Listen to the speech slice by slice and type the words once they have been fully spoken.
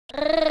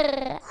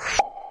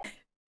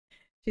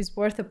She's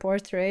worth a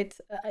portrait.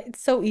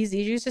 It's so easy.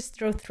 You just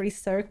draw 5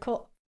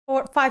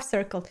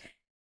 circles.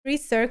 3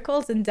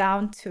 circles and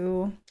down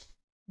to...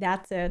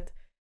 That's it.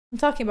 I'm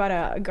talking about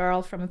a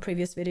girl from a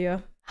previous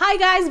video. Hi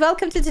guys,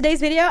 welcome to today's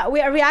video. We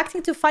are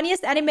reacting to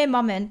funniest anime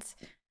moment.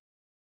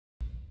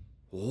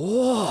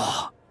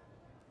 Oh,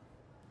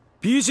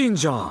 美人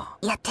じゃん。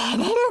いや、照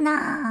れる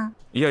な。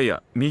いやい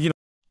や、右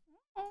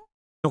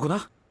の子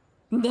な。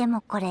でも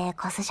これ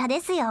コスシャ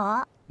です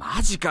よ。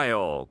マジか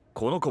よ。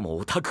この子も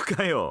オタク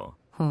かよ。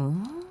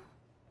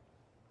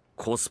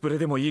コスプレ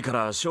でもいいか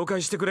ら紹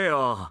介してくれ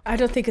よ。I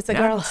don't think it's a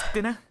girl. っ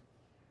てな。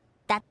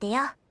だって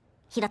よ、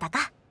ひろた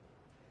か。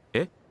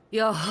え？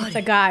 It's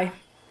a guy.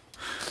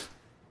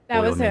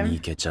 That was him.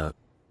 いけちゃう。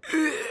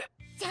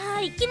じゃ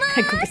あ行きまー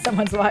す。 That could be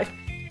someone's wife.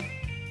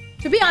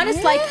 To be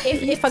honest, like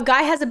if a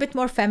guy has a bit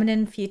more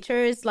feminine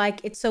features,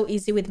 like it's so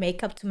easy with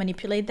makeup to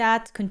manipulate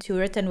that,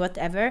 contour it and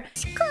whatever.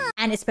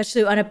 And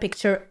especially on a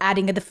picture,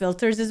 adding the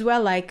filters as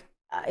well, like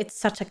it's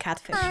such a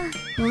catfish. あ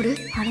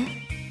れ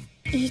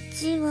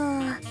1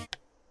は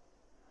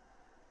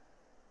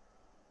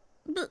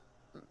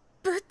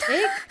豚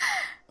Pig?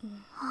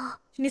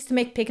 She needs to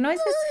make pig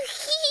noises?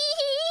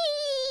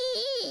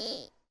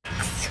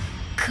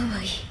 かわ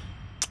いい。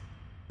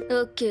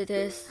OK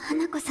です。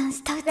花子さん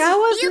下打ち。 That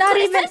was not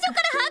even... 最初か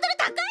らハードル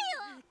高いよ。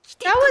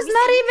 That was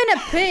not even a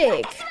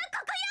pig!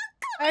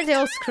 Why are they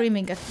all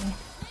screaming at me?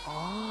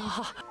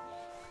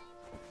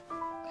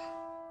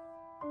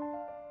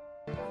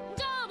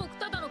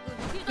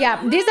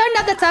 Yeah, these are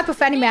not the type of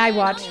anime I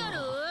watch.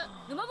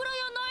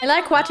 I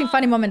like watching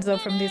funny moments though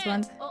from these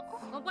ones.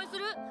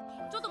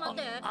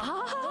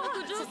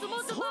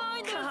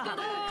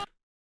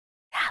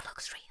 That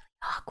looks really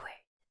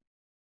awkward.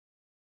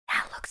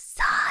 That looks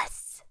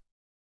sus.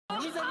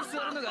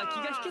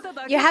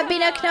 You have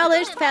been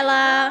acknowledged,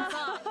 fella.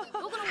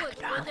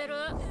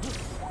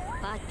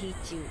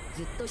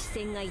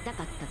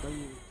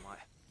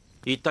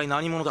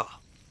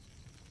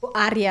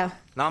 Arya.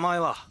 名前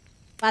は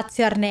What's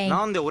your name?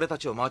 なんで俺た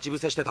ちを待ち伏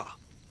せしてた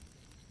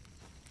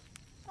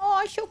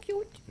Oh, so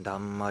cute. だ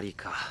んまり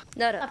か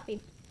なら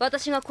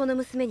私がこの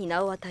娘に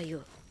名を与えよ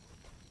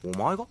う。お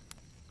前が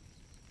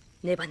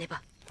ネバネ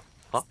バ。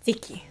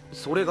 Sticky.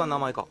 それが名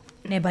前か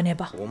Neba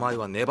neba. お前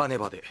はネバネ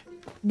バで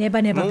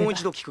Neba neba. もう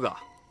一度聞くが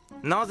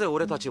なぜ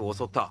俺たちを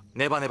襲った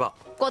ネバネバ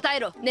答え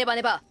ろ、ネバ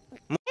ネバ。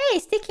 Hey,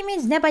 sticky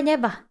means neba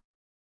neba.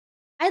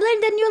 I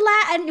learned a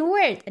new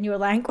word, a new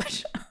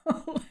language.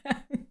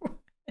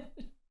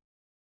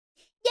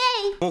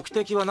 Yay! 目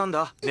的はなん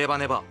だネバ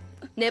ネバ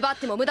粘っ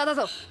ても無駄だ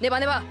ぞ、ネバ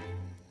ネバ。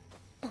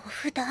お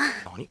札。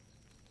何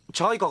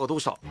チャイカがどう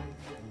した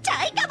チ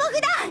ャイカボフ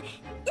だ。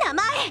名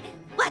前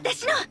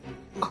私の。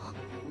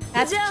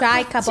 That's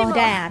Chai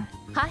Kabodan.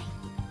 はい。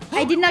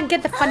 I did not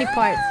get the funny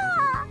part.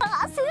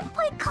 あ、先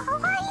輩かわ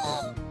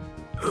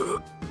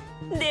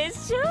いい。で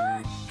しょ。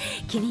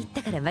気に入っ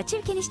たから待ち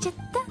受けにしちゃっ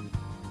た。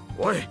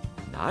おい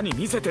何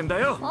見せてんだ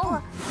よ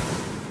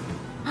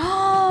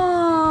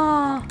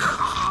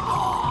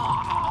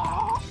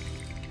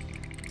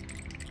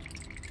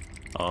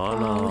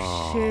Oh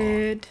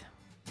shit.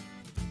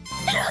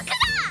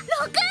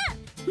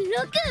 6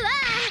は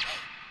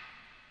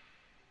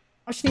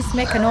Oh, she needs to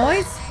make a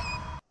noise?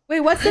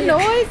 Wait, what's the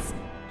noise?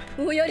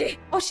 おやり。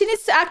 Oh, she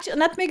needs to actually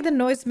not make the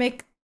noise,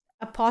 make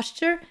a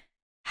posture.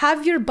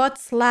 Have your butt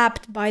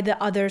slapped by the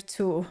other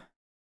two.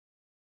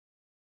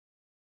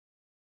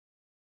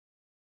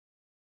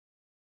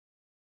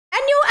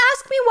 And you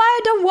ask me why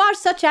I don't watch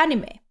such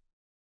anime.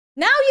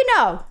 Now you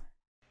know.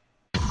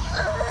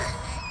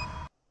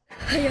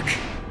 早く。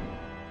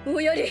お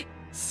やり。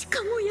し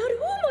かもやる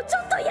方もちょ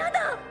っとや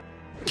だ。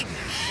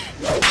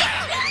変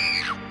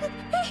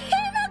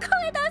な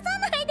声出さ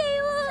ないで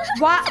よ。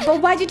 Why?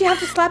 But why did you have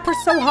to slap her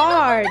so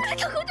hard? だ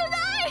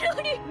ろ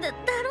うね。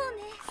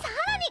さ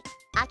らに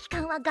空き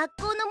缶は学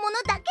校のも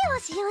のだけを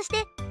使用して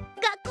学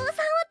校さんを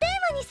テ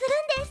ーマにする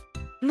んです。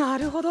な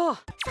るほどそ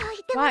う言っ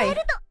てもらえる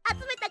と集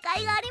めた甲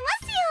斐がありま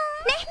すよ。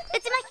ね、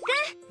内巻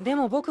くん。で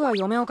も僕は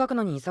嫁を描く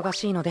のに忙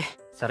しいので、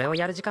それを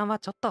やる時間は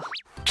ちょっと。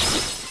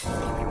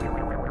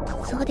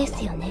そうで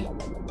すよね。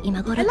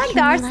今頃 I like 急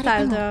the に art 言われて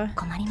style も though.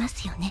 困りま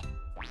すよね。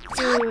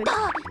ちょっと、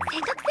せ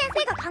っかく先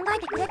生が考え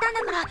てくれたんだ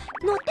から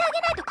乗ってあ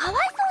げないとかわ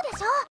いそうで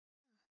しょ。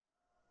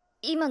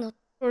今の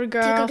Poor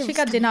girl, she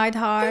got denied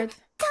hard. だっ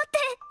て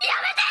や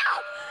めてよ。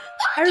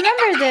 I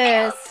remember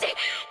this. 覚悟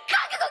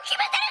決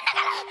めてるんだか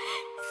ら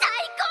最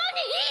高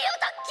にいい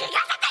音聞か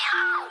せてよ。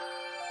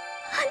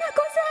花子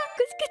さん、く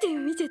じけて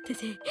見ちゃった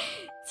ぜ。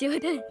冗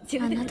談、冗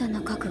談。あなた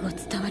の覚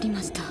悟伝わり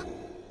ました。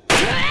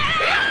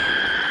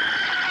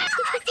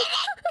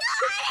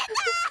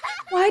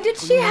 Why did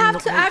she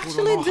have to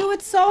actually do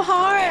it so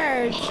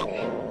hard?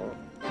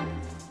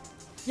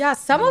 Yeah,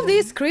 some of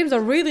these screams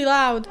are really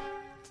loud.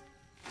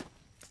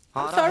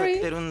 I'm sorry.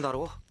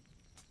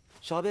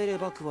 喋れ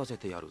ば食わせ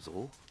てやる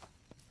ぞ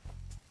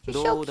She's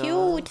so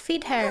cute.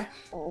 Feed her.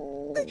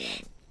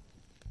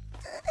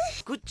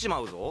 食っちま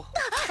うぞ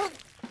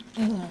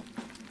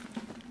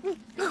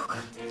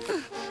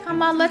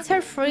Come on, let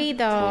her free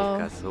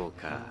though. そう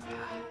か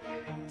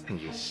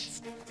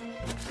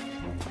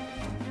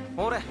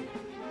俺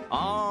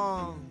俺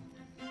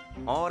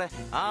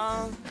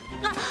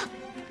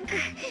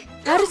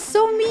That is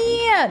so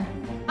mean.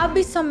 I'll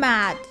be so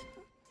mad.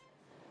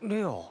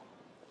 レオ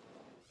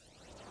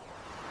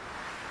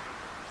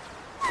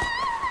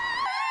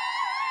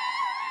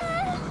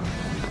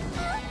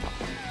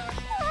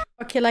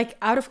Okay, like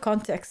out of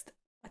context.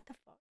 What the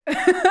fuck?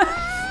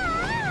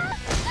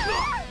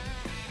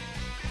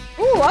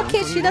 Ooh,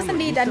 okay, she doesn't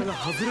need that.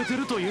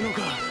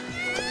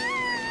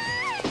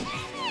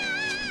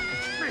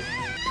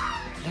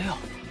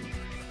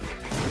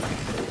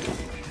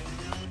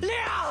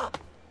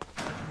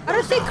 I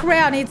don't think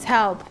Rhea needs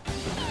help.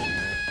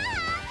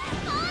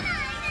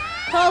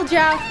 Told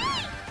ya.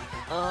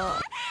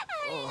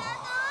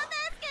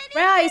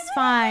 Rhea is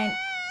fine.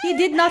 He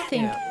did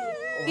nothing.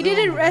 He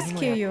didn't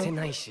rescue you.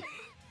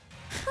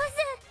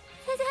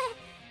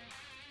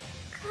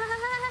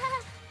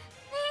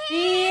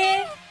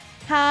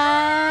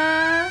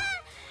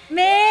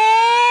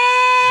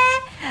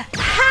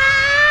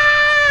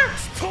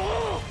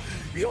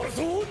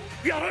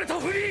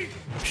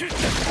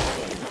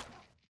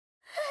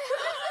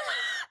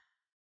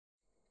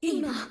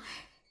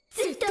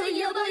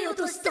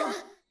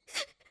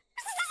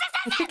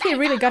 I think he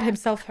really got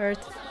himself hurt.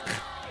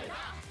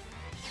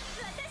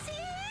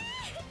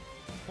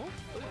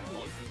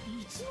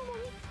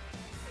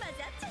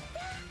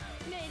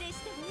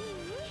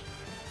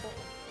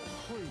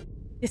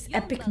 This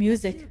epic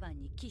music.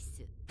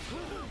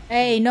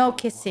 Hey, no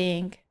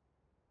kissing.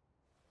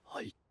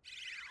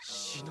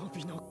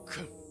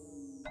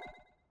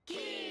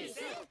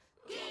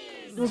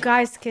 Two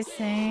guys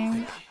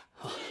kissing.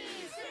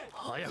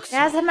 He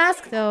has a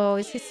mask though.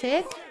 Is he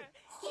sick?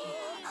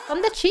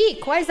 On the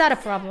cheek. Why is that a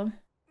problem?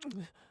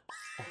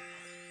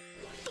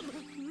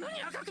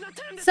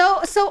 So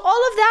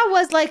all of that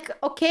was like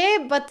okay,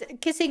 but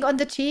kissing on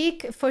the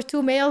cheek for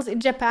two males in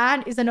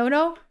Japan is a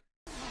no-no.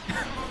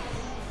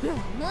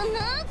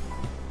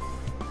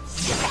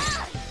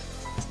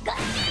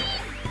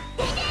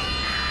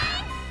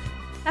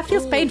 That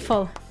feels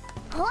painful.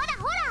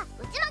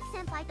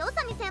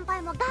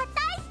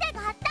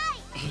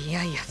 い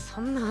やいや、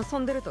そんな遊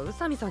んでると宇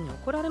佐美さんに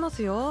怒られま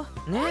すよ。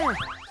ねえ。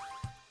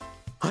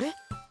あれ？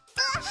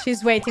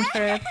 She's waiting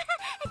for it.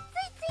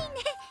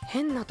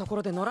 変なとこ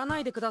ろで乗らな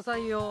いでくださ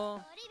いよ。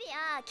オリビ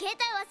ア、携帯忘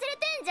れ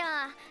てんじ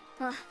ゃん。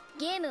あ、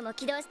ゲームも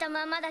起動した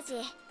まんまだし。あ、本当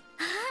だ。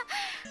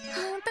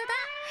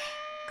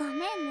ごめん、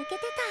抜け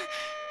てた。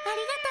あ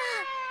りが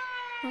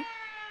とう。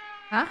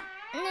Huh?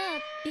 ね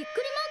え、びっくり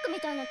マークみ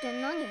たいのって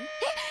何？え、それ木にいっ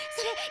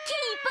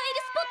ぱいい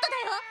るスポットだ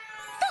よ。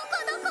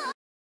どこ？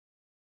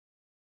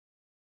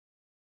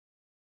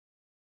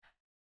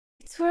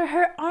 It's where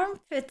her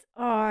armpits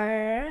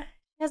are.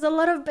 She has a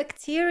lot of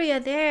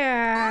bacteria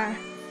there.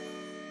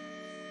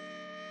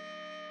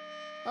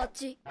 あっ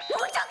ち。もうちょ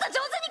っと上手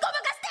にごま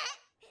かし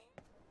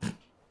て。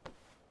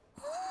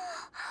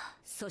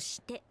そし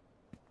て。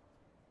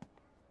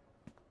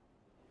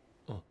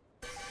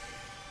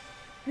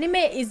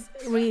 Anime is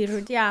really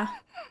rude, yeah.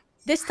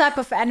 This type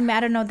of anime, I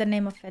don't know the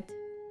name of it.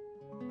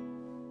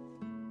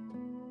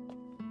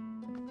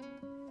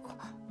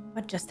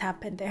 What just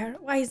happened there?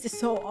 Why is this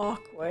so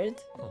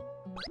awkward?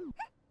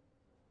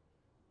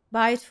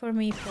 Buy it for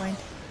me, point.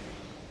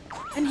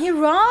 And he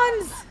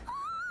runs!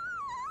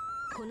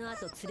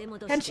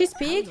 Can she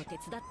speak?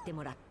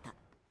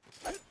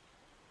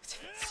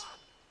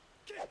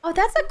 Oh,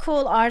 that's a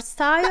cool art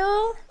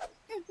style.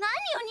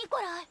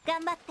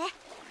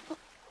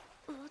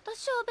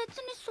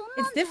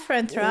 It's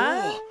different,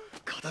 right?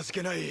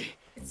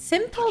 It's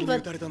simple,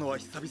 but...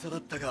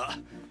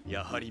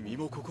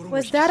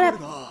 Was that a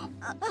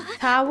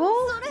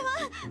towel?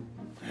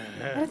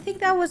 I don't think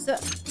that was a...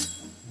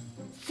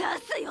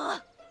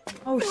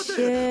 Oh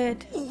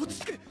shit.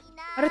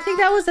 I don't think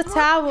that was a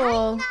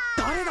towel.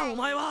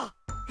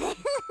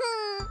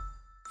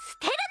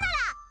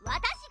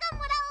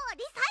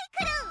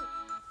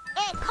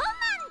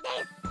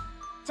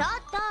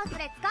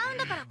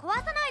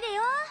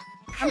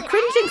 I'm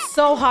cringing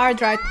so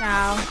hard right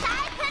now.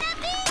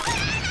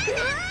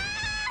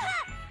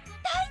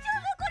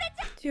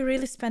 Do you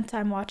really spend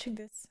time watching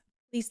this?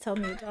 Please tell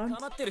me you don't.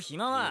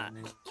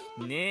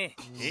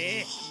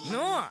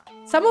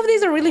 Some of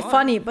these are really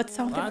funny, but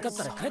some of them are...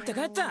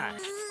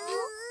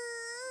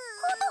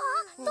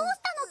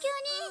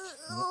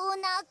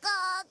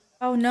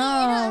 Oh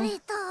no.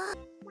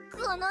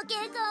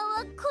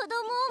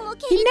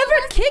 He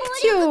never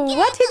kicked you!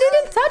 What? He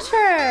didn't touch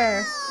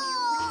her!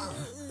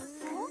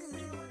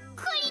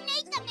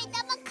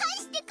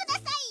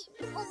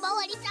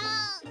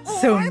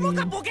 So mean.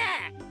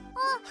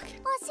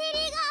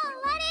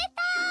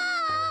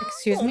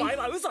 Excuse me?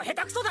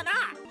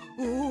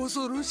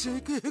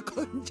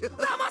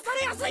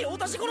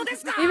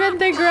 Even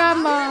the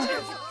grandma.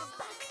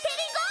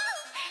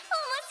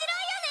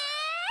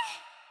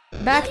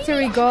 Back to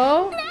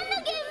Rigo.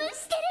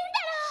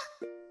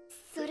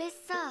 それ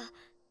さ、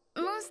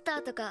モンスタ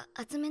ーとか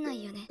集めな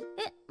いよね。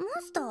え、モン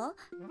スター？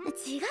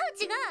違う違う。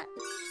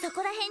そ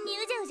こら辺に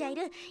うじゃうじゃい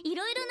るい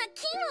ろいろな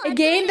菌を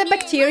Again, the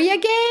bacteria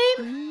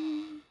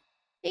game?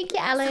 Thank you,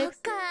 そっ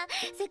Alex. か、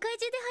世界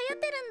中で流行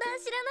ってるんだ。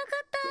知らなか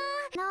った。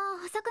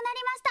遅くな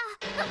りまし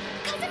た。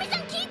かずみさ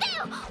ん聞いて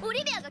よ。オ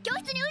リビアが教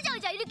室にうじゃう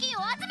じゃいる菌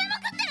を集めま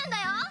くってるんだ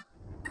よ。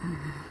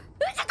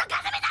うちとか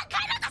ずみさん帰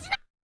ろうとしない。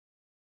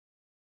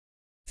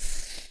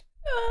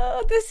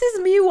This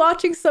is me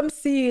watching some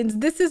scenes.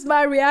 This is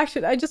my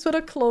reaction. I just want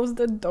to close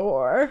the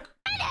door.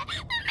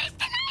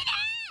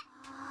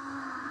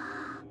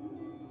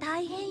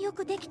 大変よ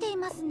くできてい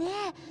ますね。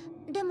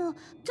でも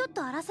ちょっ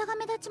と粗さが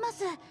目立ちま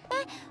す。古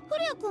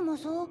谷君も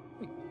そう？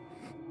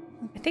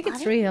 I think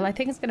it's real. I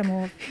think it's gonna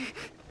move.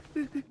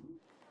 ま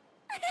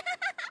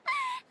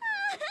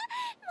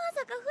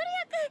さか古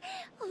谷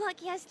君、お化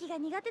け屋敷が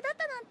苦手だっ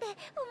たなんて思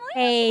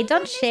い Hey,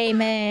 don't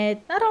shame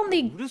it. Not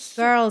only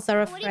girls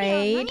are オリビア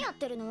何 afraid. やっ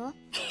てるの？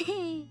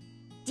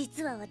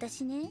実は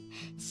私ね、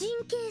神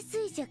経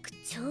衰弱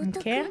超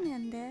得意な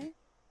んだ。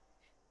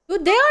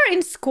Dude, they are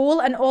in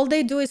school and all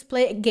they do is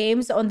play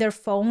games on their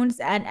phones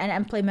and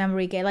play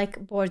memory game, like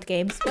board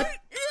games. What?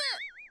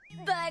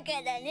 バ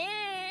カだ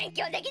ね。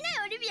今日できな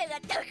いオリビアが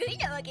得意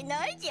なわけ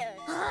ないじゃん。見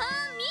て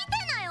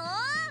なよ。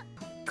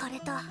これ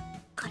と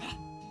これ、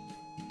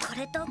こ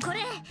れとこれ、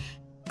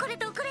これ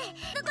とこれ、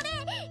これ、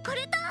こ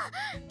れと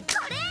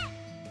これ。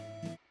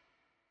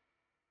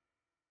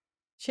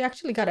 She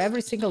actually got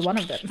every single one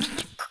of them.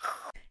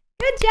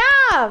 Good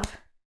job!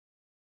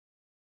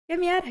 Get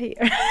me out of here.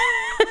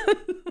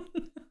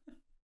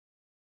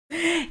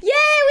 Yay,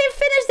 we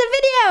finished the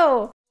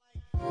video!